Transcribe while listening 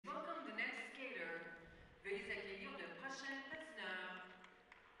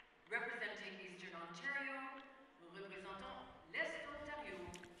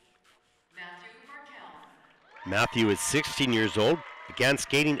Matthew is 16 years old, began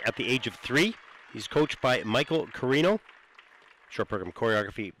skating at the age of 3. He's coached by Michael Carino. Short program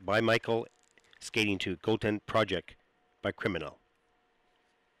choreography by Michael, skating to Goaltend Project by Criminal.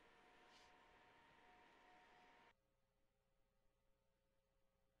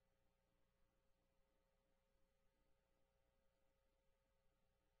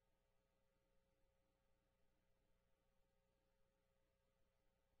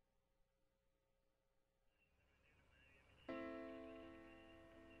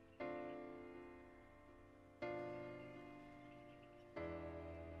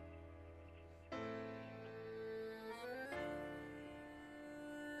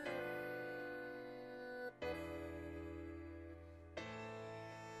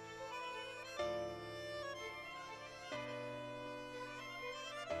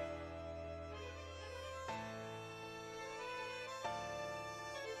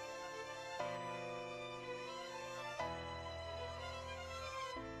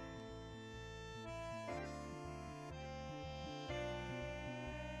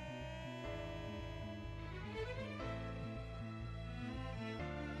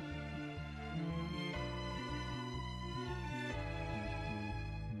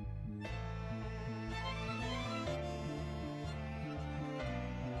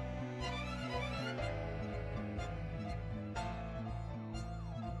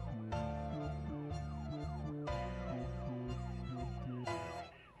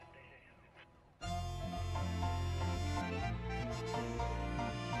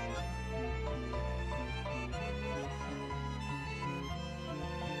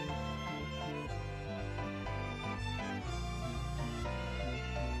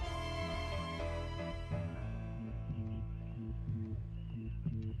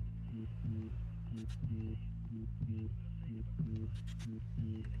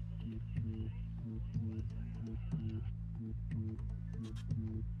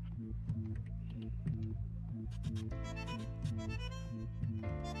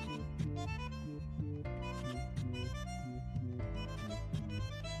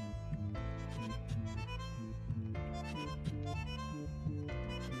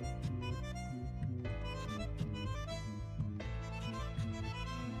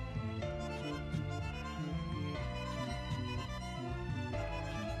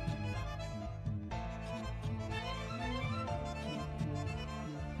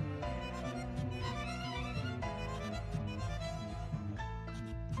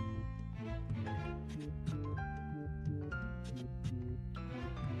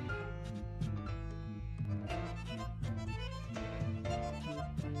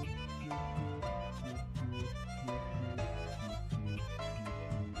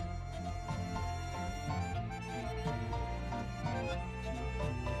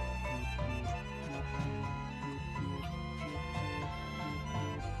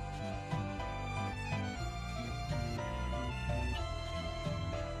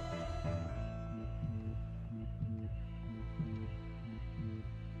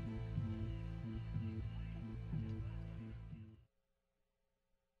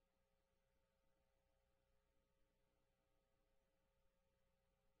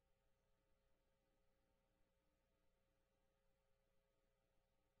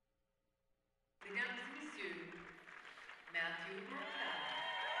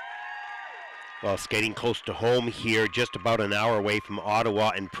 Well, skating close to home here, just about an hour away from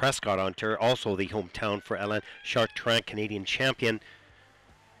Ottawa and Prescott, Ontario, also the hometown for Alain Chartrand, Canadian champion.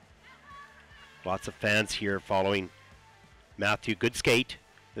 Lots of fans here following Matthew. Good skate.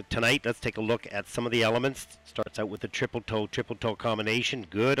 Tonight, let's take a look at some of the elements. Starts out with the triple toe combination.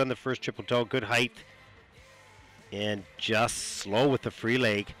 Good on the first triple toe, good height. And just slow with the free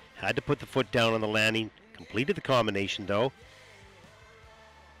leg. Had to put the foot down on the landing. Completed the combination though.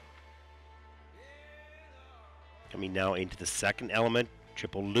 Coming now into the second element,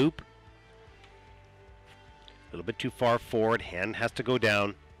 triple loop. A little bit too far forward, hand has to go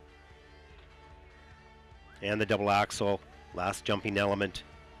down. And the double axel, last jumping element.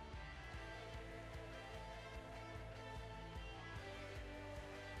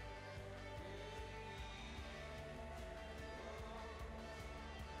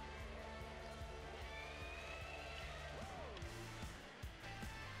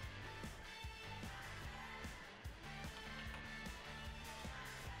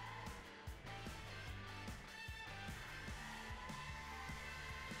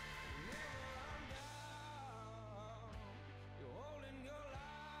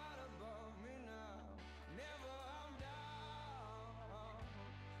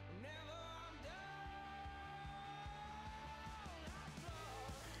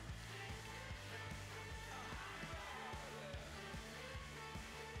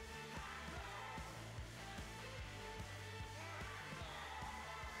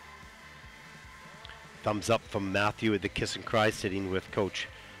 Thumbs up from Matthew at the Kiss and Cry, sitting with Coach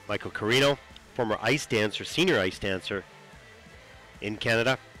Michael Carino, former ice dancer, senior ice dancer in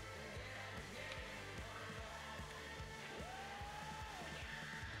Canada.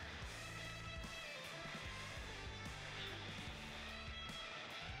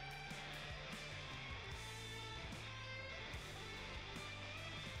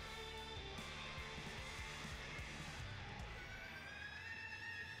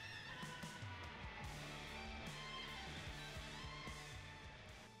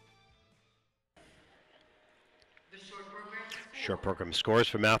 Short program scores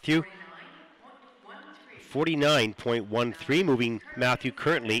for Matthew. 49.13, moving Matthew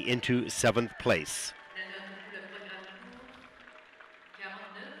currently into 7th place.